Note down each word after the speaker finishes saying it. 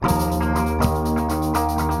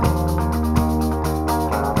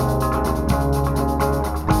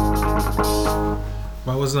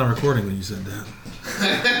was not recording when you said that.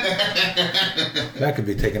 That could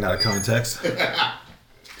be taken out of context.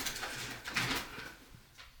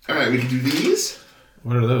 All right, we can do these.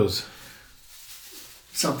 What are those?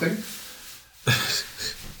 Something.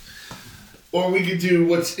 Or we could do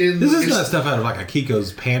what's in... This is not stuff out of like a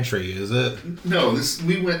Kiko's pantry, is it? No,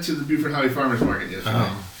 we went to the Buford Highway Farmers Market yesterday.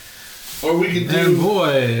 Oh. Or we could do... And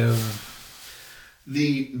boy...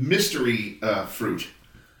 the mystery fruit.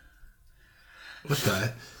 What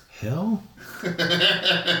the hell?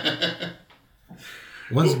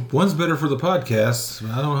 One's better for the podcast.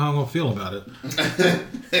 I don't know how I'm going to feel about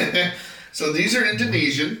it. So these are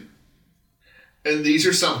Indonesian. And these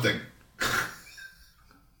are something.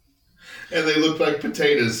 And they look like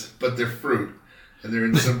potatoes, but they're fruit. And they're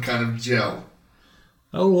in some kind of gel.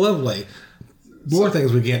 Oh, lovely. More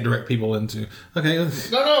things we can't direct people into. Okay.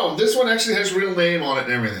 No. This one actually has real name on it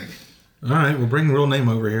and everything. All right. We'll bring real name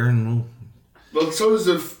over here and we'll... Well, so does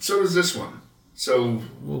this one. So,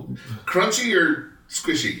 crunchy or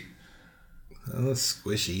squishy? That's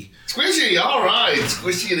squishy. Squishy, all right.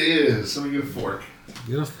 Squishy it is. Let me get a fork.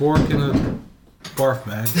 Get a fork and a barf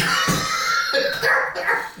bag.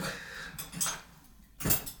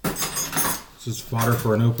 This is fodder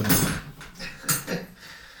for an opening.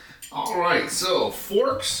 All right, so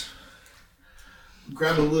forks.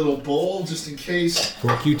 Grab a little bowl just in case.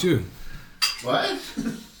 Fork you too. What?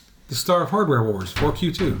 The Star of Hardware Wars. Fork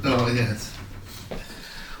you too. Oh, yes.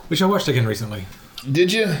 Which I watched again recently.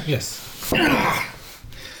 Did you? Yes.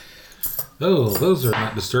 Oh, those are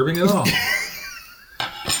not disturbing at all.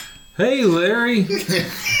 Hey, Larry.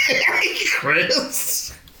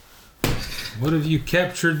 Chris. What have you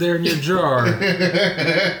captured there in your jar?